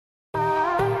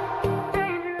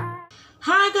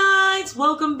Hi guys,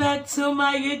 welcome back to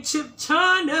my YouTube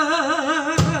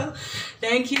channel.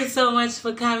 Thank you so much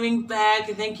for coming back.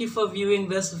 Thank you for viewing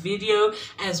this video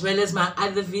as well as my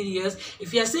other videos.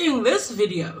 If you're seeing this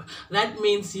video, that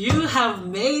means you have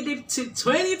made it to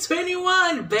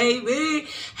 2021, baby.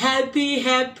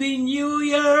 Happy New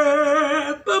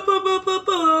Year.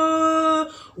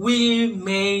 We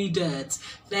made it.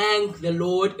 Thank the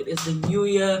Lord, it is the new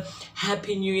year.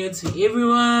 Happy New Year to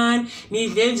everyone.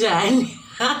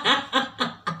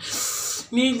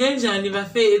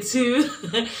 Too.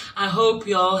 I hope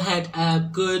you all had a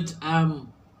good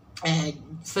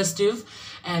festive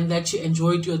and that you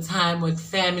enjoyed your time with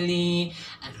family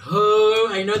at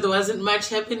home. I know there wasn't much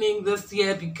happening this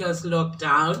year because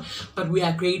lockdown, but we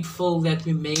are grateful that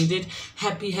we made it.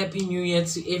 Happy New Year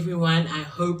to everyone. I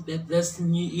hope that this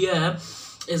new year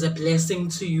is a blessing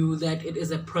to you, that it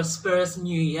is a prosperous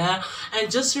new year,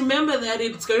 and just remember that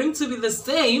it's going to be the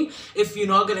same if you're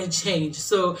not going to change.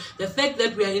 So the fact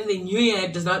that we are in the new year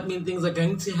does not mean things are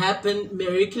going to happen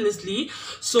miraculously.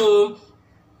 So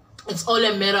it's all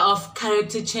a matter of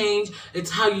character change. It's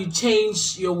how you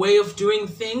change your way of doing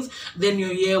things, then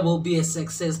your year will be a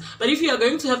success. But if you are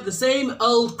going to have the same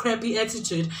old crappy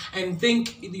attitude and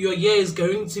think your year is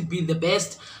going to be the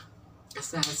best,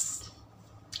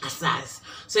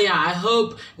 so yeah, I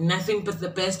hope nothing but the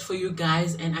best for you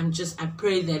guys, and I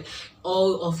pray that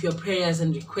all of your prayers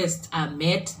and requests are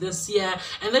met this year,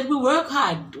 and that we work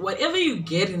hard. Whatever you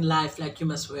get in life, like, you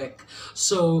must work.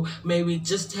 So may we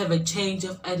just have a change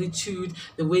of attitude,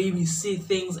 the way we see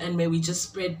things, and may we just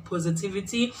spread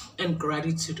positivity and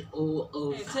gratitude all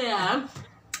over. So yeah,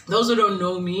 those who don't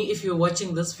know me, if you're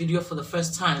watching this video for the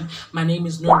first time, my name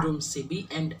is Nonduh Msibi,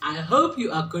 and I hope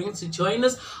you are going to join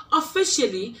us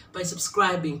officially by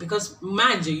subscribing, because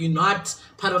mind you, you're not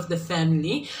part of the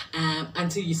family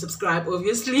until you subscribe,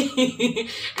 obviously.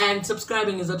 And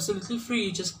subscribing is absolutely free.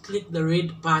 You just click the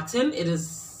red button, it is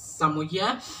somewhere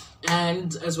here,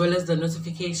 and as well as the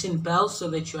notification bell so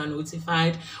that you are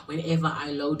notified whenever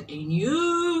I load a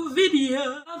new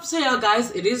video. So yeah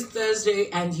guys, it is Thursday,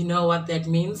 and you know what that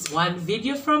means. One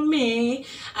video from me.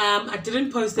 I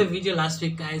didn't post a video last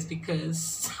week, guys,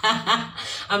 because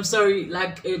I'm sorry,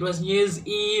 like, it was New Year's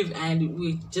Eve and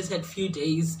we just had few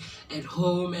days at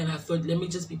home, and I thought, let me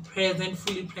just be present,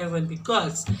 fully present,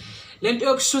 because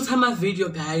shoot my video,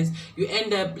 guys, you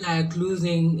end up like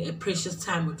losing a precious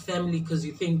time with family because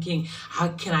you're thinking, how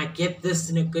can I get this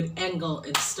in a good angle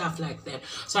and stuff like that.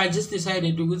 So I just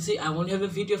decided to say I won't have a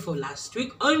video for last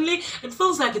week only. It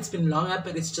feels like it's been longer,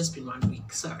 but it's just been 1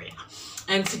 week, sorry.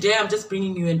 And today I'm just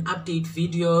bringing you an update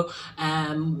video.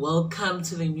 Welcome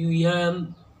to the new year.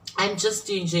 I'm just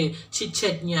doing chit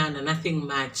chat nyana, nothing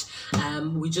much.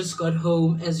 We just got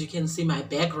home, as you can see my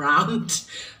background.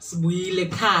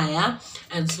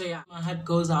 And so yeah, my heart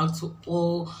goes out to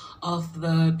all of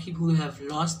the people who have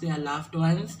lost their loved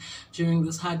ones during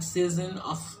this hard season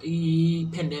of the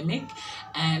pandemic,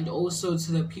 and also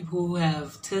to the people who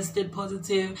have tested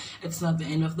positive. It's not the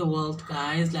end of the world,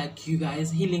 guys. Like, you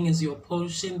guys, healing is your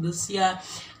portion this year.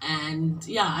 And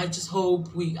yeah, I just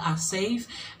hope we are safe,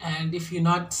 and if you're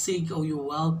not sick or you're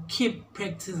well, keep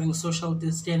practicing social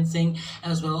distancing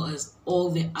as well as all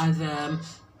the other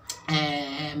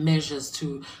measures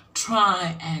to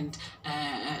try and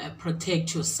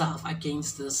protect yourself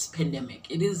against this pandemic.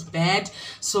 It is bad,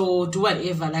 so do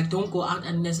whatever, like, don't go out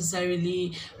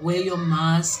unnecessarily, wear your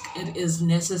mask. It is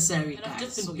necessary, guys. I've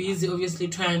just been busy obviously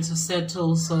trying to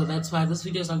settle, so that's why this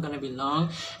video is not going to be long.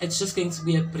 It's just going to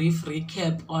be a brief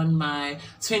recap on my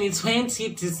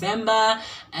 2020 December,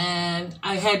 and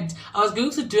I was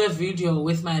going to do a video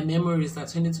with my memories that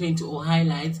 2020 or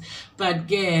highlights, but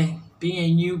yeah, being a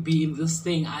newbie in this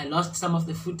thing, I lost some of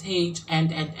the footage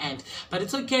and but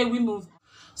it's okay, we moved.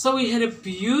 So we had a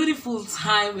beautiful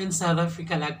time in South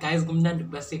Africa, like, guys,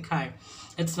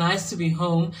 it's nice to be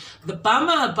home. The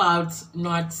bummer about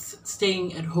not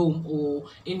staying at home or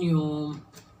in your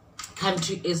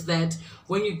country is that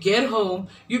when you get home,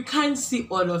 you can't see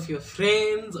all of your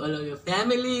friends, all of your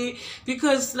family,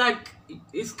 because like,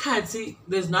 it's crazy,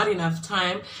 there's not enough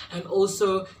time, and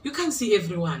also you can't see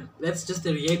everyone. That's just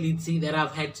the reality that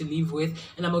I've had to live with,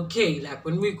 and I'm okay. Like,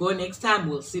 when we go next time,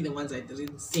 we'll see the ones I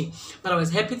didn't see. But I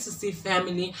was happy to see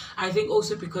family. I think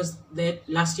also because that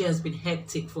last year has been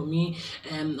hectic for me,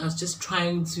 and I was just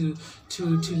trying to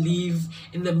live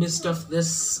in the midst of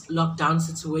this lockdown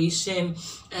situation,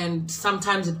 and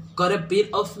sometimes it got a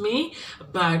bit of me,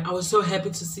 but I was so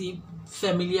happy to see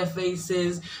familiar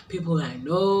faces, people I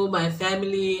know, my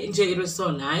family. It was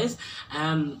so nice.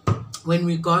 when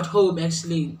we got home,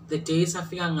 actually, the day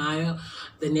Safika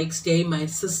the next day, my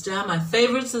sister, my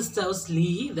favorite sister,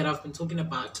 Lee, that I've been talking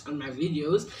about on my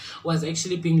videos, was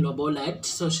actually being lobolat.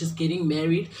 So she's getting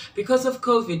married because of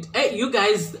COVID. Hey, you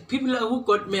guys, people who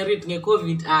got married in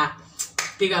COVID,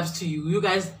 big ups to you. You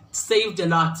guys saved a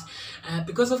lot.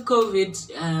 Because of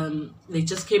COVID, they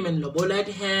just came and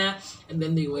lobolat her, and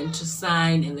then they went to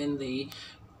sign, and then they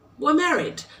were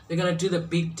married. They're gonna do the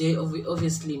big day,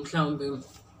 obviously, in Mhlawumbe,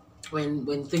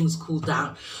 when things cool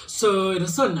down. So it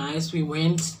was so nice. We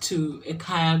went to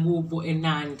ekhaya kubo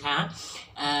eNonduh.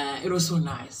 It was so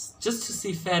nice just to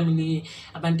see family.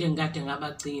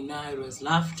 It was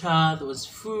laughter, there was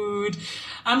food.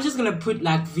 I'm just gonna put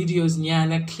like videos,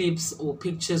 nyana, clips or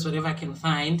pictures, whatever I can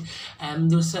find.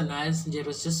 It was so nice. It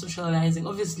was just socializing.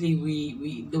 Obviously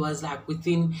we there was like we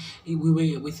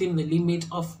were within the limit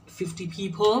of 50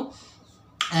 people.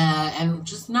 And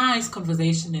just nice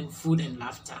conversation and food and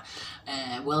laughter.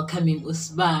 Welcoming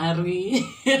Usbari.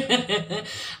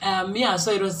 Yeah,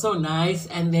 so it was so nice.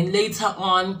 And then later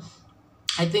on,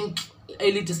 I think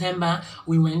early December,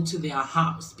 we went to their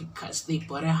house because they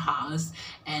bought a house,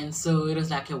 and so it was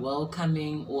like a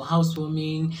welcoming or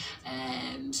housewarming,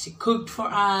 and she cooked for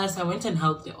us. I went and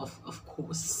helped her, of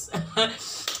course.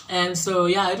 And so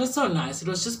yeah, it was so nice. It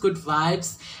was just good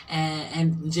vibes,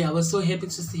 and yeah, I was so happy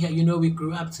to see her. You know, we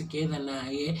grew up together now,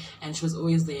 yeah, and she was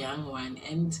always the young one,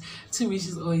 and to me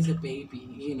she's always a baby,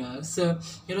 you know. So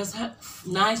it was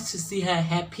nice to see her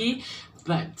happy.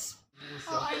 But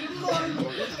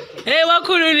hey,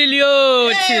 wakhulula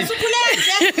iliyothi.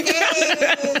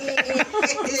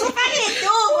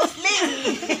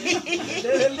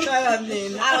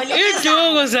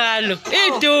 Iduku zalo,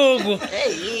 iduku.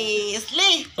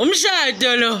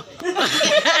 Umshado lo. Good.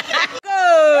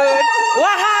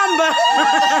 Wahamba.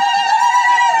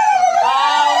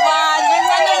 Awubani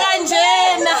ngane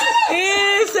kanjena.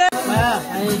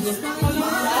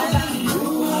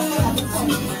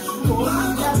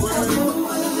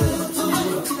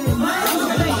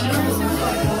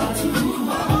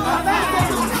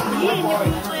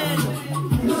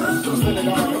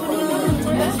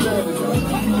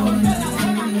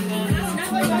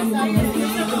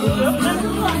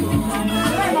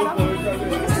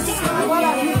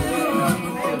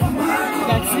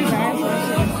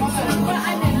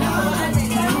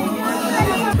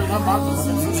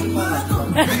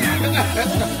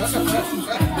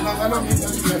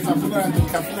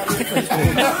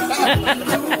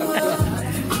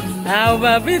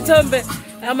 Bithombe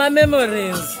ama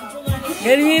memories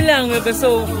ngelinye ilanga bese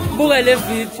ubuka le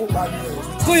video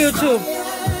ku YouTube.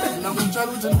 Nakutshela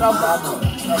ukuthi ntambama.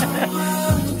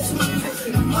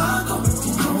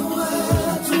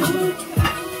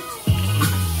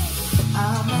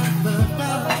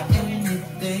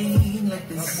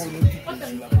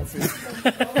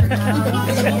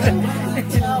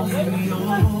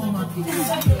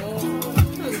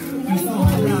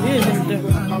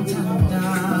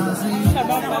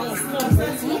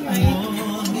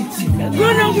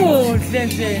 Kunokuhle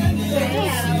nje.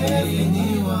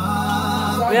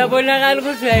 Uyabonakala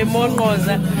ukuthi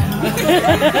uyayimonqoza.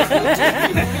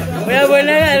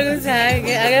 Uyabonakala ukuthi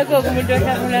akekho umuntu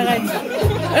ohlafuna kanje.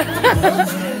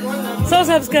 So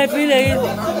subscribe yini?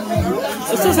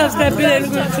 So subscribe yini?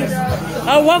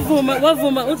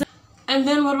 And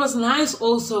then what was nice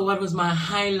also, what was my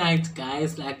highlight,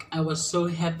 guys, like I was so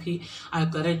happy I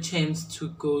got a chance to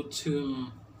go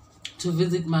to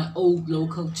visit my old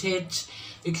local church,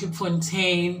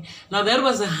 Fontaine. Now that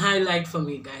was a highlight for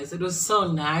me, guys. It was so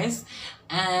nice.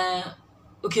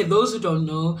 Okay, those who don't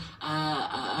know,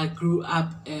 I grew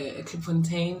up at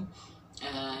Fontaine,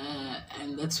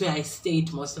 and that's where I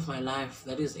stayed most of my life.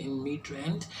 That is in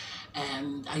Midrand,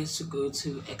 and I used to go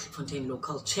to Fontaine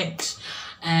local church,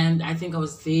 and I think I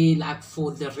was there like for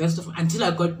the rest of until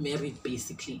I got married,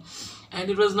 basically. And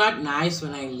it was not nice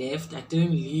when I left. I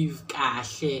didn't leave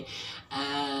kahle,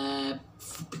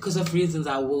 because of reasons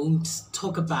I won't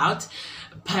talk about,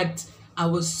 but I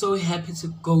was so happy to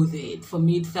go there. For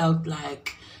me, it felt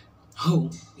like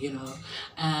home, you know.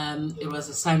 It was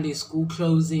a Sunday school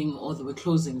closing, or they were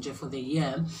closing just for the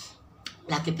year,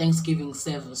 like a Thanksgiving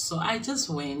service. So I just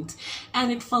went,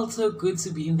 and it felt so good to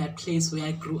be in that place where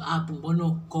I grew up.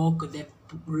 Bono Gogo that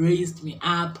raised me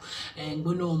up, and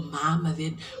Bono Mama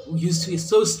that used to be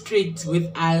so strict with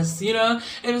us, you know.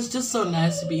 It was just so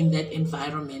nice to be in that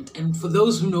environment. And for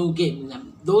those who know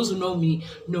those who know me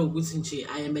know Gutinchi,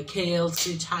 I am a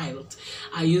KLC child.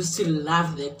 I used to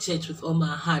love that church with all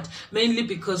my heart, mainly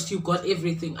because you got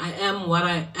everything. I am what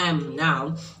I am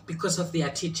now because of their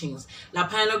teachings. La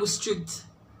Pina was strict.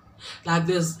 Like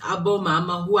there's abo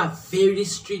mama who are very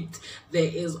strict.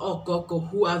 There is okoko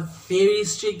who are very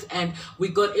strict, and we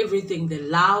got everything. The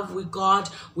love we got,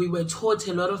 we were taught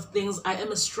a lot of things. I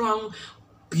am a strong,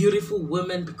 beautiful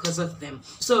woman because of them.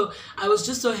 So I was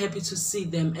just so happy to see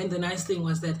them. And the nice thing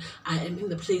was that I am in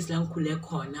the place Lankule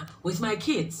corner with my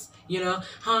kids. You know,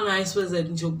 how nice was it?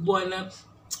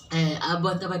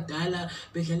 Abantu abadala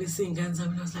bedlalisa iy'ngane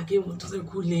zami, I was like, hey, what is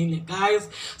cool guys?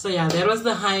 So yeah, that was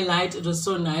the highlight. It was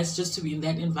so nice just to be in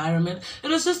that environment. It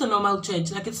was just a normal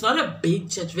church. Like, it's not a big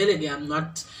church. Really, I'm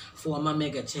not for a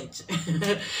mega church.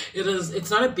 It's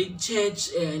not a big church,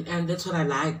 and that's what I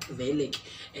like. Really,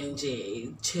 and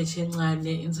church and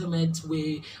intimate,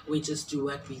 we just do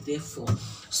what we're there for.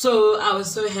 So I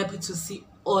was so happy to see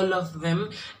all of them,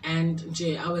 and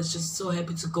I was just so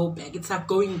happy to go back. It's like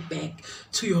going back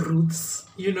to your roots,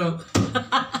 you know.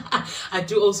 I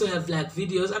do also have like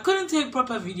videos. I couldn't take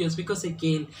proper videos because,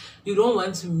 again, you don't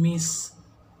want to miss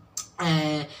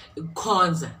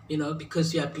cons, you know,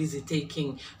 because you are busy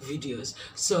taking videos.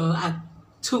 So I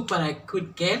took what I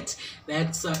could get.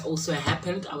 That's also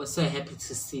happened. I was so happy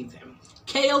to see them.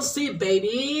 KLC,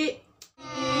 baby.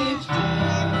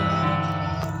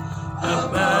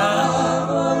 Above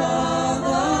all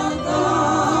other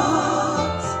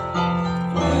gods,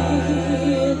 we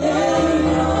lay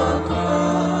your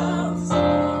crowns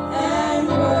and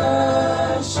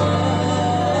worship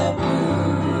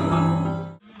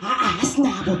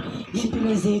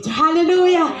you.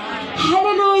 Hallelujah,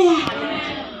 hallelujah.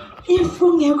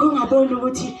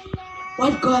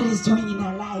 What God is doing in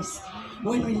our lives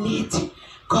when we let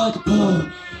God be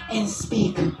and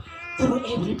speak through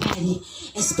everybody,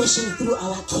 especially through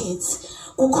our kids.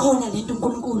 Kukhona lento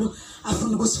uNkulunkulu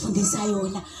afuna ukusifundisa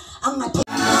yona.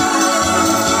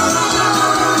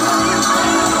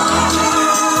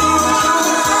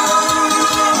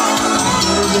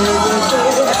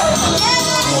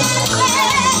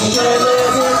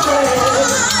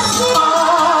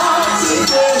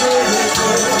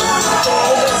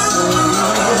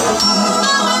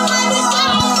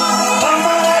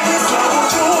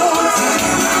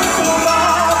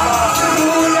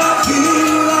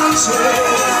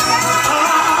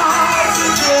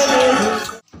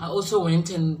 Also went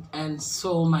and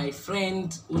saw my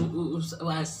friend who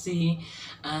I see.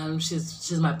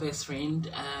 She's my best friend,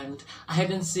 and I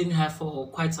hadn't seen her for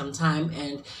quite some time,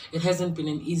 and it hasn't been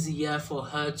an easy year for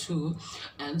her too,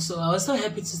 and so I was so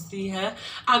happy to see her.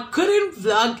 I couldn't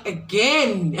vlog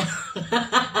again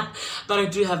but I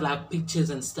do have like pictures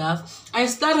and stuff. I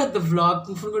started the vlog.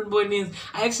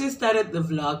 I actually started the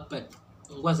vlog, but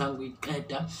wasn't with.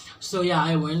 So yeah,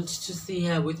 I went to see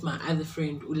her with my other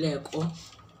friend Uleko.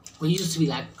 We used to be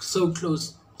like so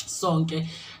close, sonke.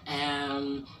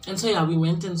 And so yeah, we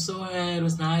went and saw her. It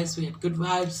was nice. We had good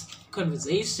vibes,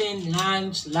 conversation,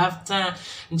 lunch, laughter,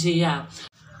 and yeah.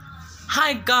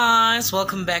 Hi guys,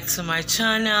 welcome back to my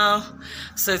channel.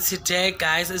 So today,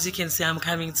 guys, as you can see, I'm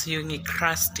coming to you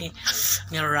rusty,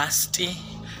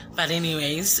 but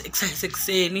anyways,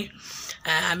 exciting.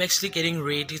 I'm actually getting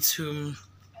ready to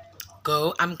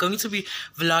go. I'm going to be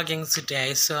vlogging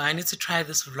today, so I need to try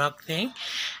this vlog thing.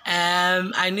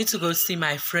 I need to go see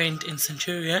my friend in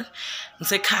Centurion.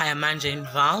 So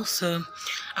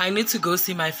I need to go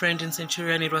see my friend in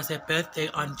Centurion. It was her birthday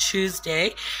on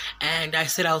Tuesday, and I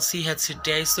said I'll see her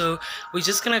today. So we're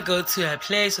just gonna go to her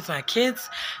place with my kids,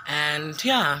 and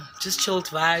yeah, just chilled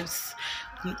vibes.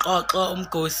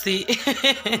 Go see.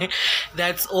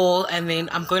 That's all. And then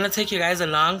I'm going to take you guys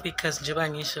along because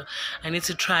I need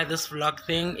to try this vlog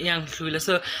thing.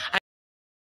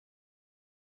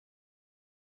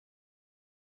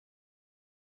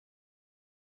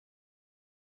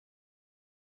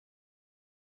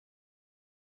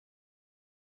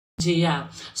 So yeah,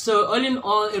 so all in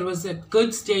all, it was a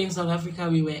good stay in South Africa.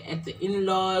 We were at the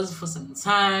in-laws for some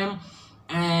time,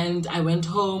 and I went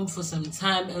home for some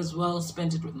time as well,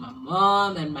 spent it with my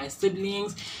mom and my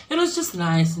siblings. It was just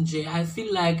nice. And I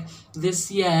feel like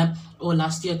this year or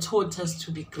last year taught us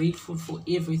to be grateful for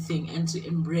everything and to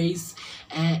embrace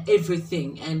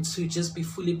everything and to just be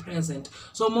fully present.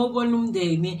 So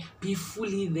be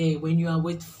fully there when you are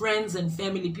with friends and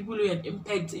family, people who had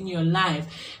impact in your life.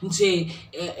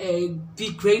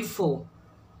 Be grateful.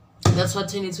 That's what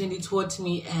 2020 taught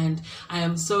me, and I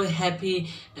am so happy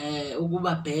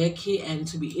ukuba back and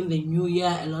to be in the new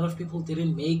year. A lot of people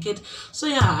didn't make it, so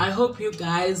yeah, I hope you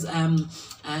guys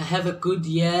have a good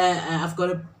year. I've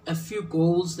got a few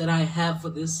goals that I have for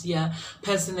this year,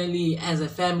 personally, as a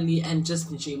family, and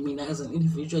just Jamina as an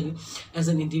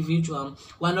individual.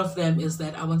 One of them is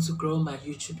that I want to grow my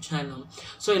YouTube channel.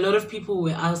 So a lot of people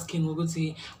were asking,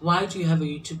 why do you have a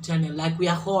YouTube channel? Like we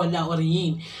are hola or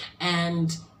yin,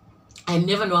 and I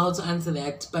never know how to answer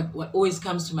that, but what always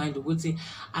comes to mind,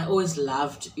 I always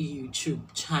loved a YouTube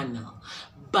channel,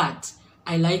 but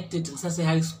I liked it in Sase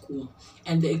High School,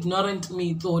 and the ignorant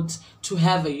me thought to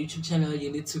have a YouTube channel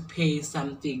you need to pay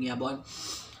something. Yeah, but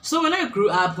so when I grew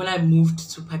up, when I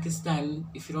moved to Pakistan,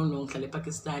 if you don't know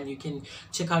Pakistan, you can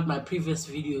check out my previous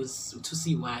videos to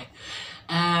see why.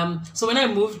 So when I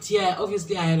moved here,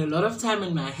 obviously I had a lot of time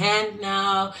in my hand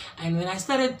now, and when I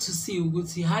started to see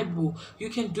Uguti Haibu, you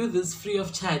can do this free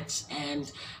of charge,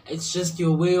 and it's just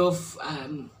your way of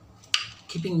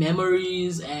keeping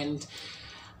memories. And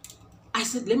I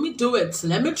said, let me do it,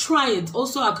 let me try it.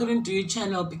 Also, I couldn't do a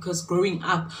channel because growing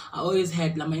up, I always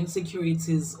had my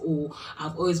insecurities, or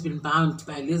I've always been bound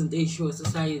by the show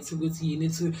society. You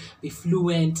need to be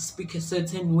fluent, speak a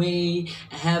certain way,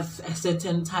 have a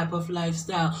certain type of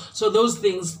lifestyle. So those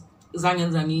things, but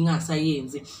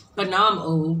now I'm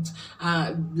old.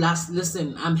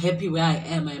 Listen, I'm happy where I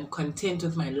am. I'm content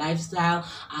with my lifestyle.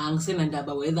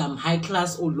 Whether I'm high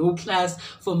class or low class,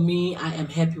 for me, I am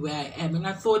happy where I am. And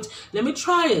I thought, let me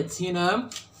try it,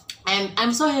 And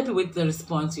I'm so happy with the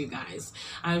response, you guys.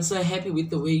 I'm so happy with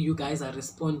the way you guys are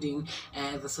responding,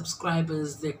 the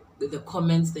subscribers, the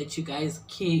comments that you guys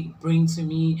bring to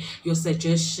me, your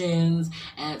suggestions.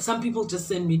 And some people just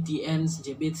send me DMs,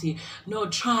 Jebeti, no,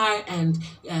 try and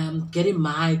get a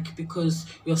mic because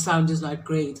your sound is not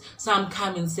great. Some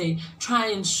come and say,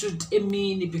 try and shoot a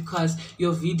mini because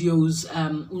your videos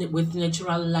with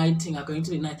natural lighting are going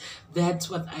to be nice.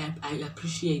 That's what I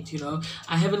appreciate,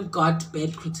 I haven't got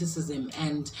bad criticism,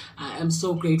 and I'm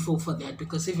so grateful for that,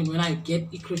 because even when I get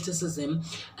criticism,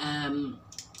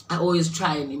 I always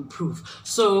try and improve.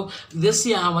 So this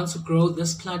year I want to grow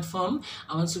this platform.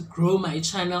 I want to grow my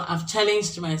channel. I've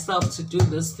challenged myself to do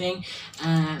this thing,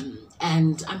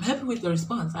 and I'm happy with the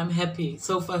response. I'm happy.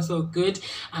 So far, so good.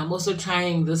 I'm also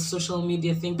trying this social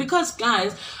media thing because,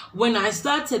 guys, when I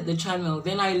started the channel,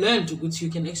 then I learned that you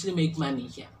can actually make money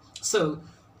here. So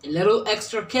a little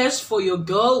extra cash for your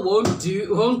girl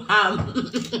won't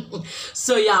harm.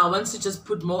 So yeah, I want to just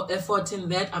put more effort in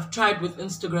that. I've tried with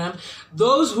Instagram.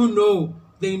 Those who know,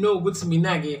 they know with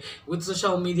Minage. With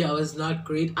social media, I was not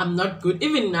great. I'm not good.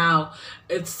 Even now,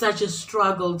 it's such a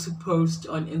struggle to post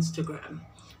on Instagram.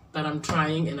 But I'm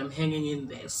trying and I'm hanging in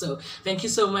there. So thank you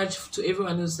so much to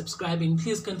everyone who's subscribing.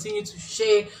 Please continue to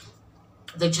share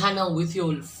the channel with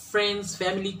your friends,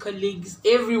 family, colleagues,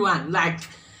 everyone. Like,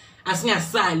 I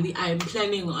am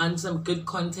planning on some good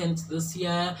content this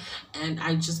year, and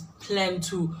I just plan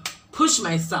to push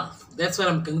myself. That's what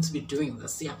I'm going to be doing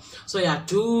this year. So yeah,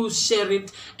 do share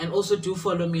it, and also do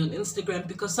follow me on Instagram,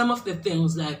 because some of the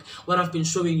things, like what I've been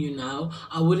showing you now,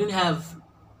 I wouldn't have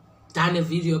done a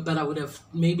video, but I would have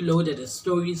maybe loaded a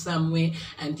story somewhere,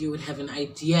 and you would have an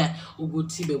idea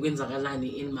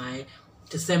in my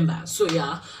December. So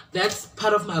yeah, that's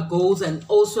part of my goals. And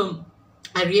also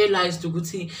I realized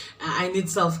I need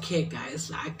self-care, guys.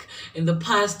 Like in the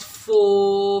past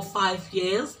 4-5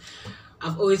 years,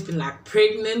 I've always been like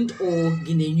pregnant or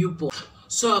in a newborn.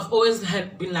 So I've always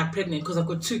been like pregnant because I've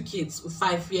got 2 kids,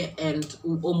 5 years and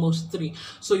almost 3.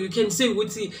 So you can say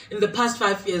in the past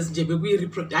 5 years, baby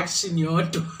reproduction,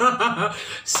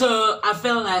 So I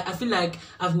feel like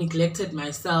I've neglected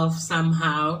myself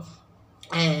somehow.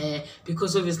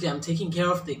 Because obviously I'm taking care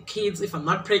of the kids. If I'm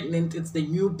not pregnant, it's the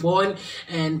newborn,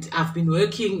 and I've been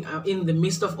working in the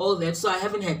midst of all that, so I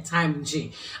haven't had time.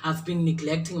 I've been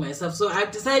neglecting myself. So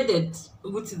I've decided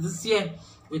this year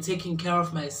we're taking care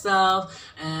of myself,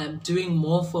 doing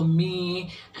more for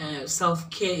me.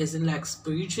 Self-care is in like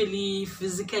spiritually,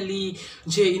 physically,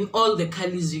 in all the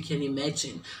colors you can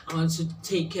imagine. I want to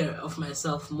take care of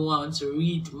myself more. I want to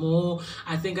read more.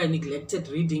 I think I neglected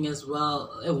reading as well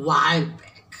a while back.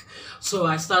 So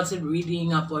I started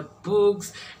reading about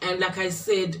books, and like I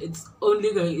said, it's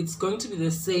going to be the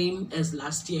same as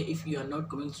last year if you are not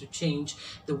going to change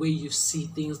the way you see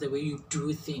things, the way you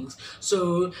do things.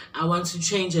 So I want to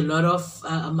change a lot of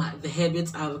the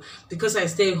habits because I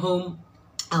stay home.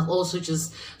 I've also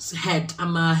just had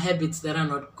habits that are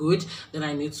not good, that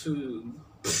I need to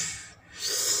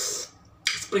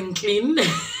spring clean.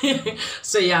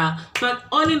 So yeah, but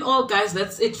all in all, guys,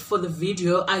 that's it for the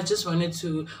video. I just wanted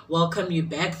to welcome you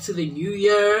back to the new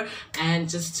year, and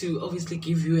just to obviously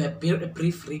give you a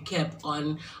brief recap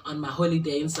on my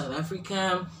holiday in South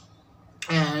Africa.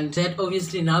 And that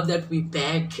obviously, now that we're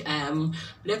back,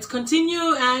 let's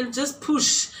continue and just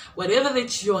push whatever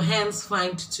that your hands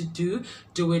find to do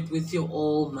it with your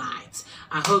all might.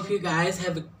 I hope you guys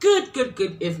have a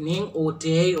good evening or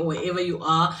day or wherever you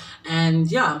are. And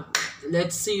yeah,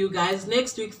 let's see you guys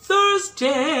next week, Thursday.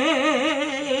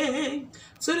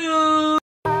 Toodaloo.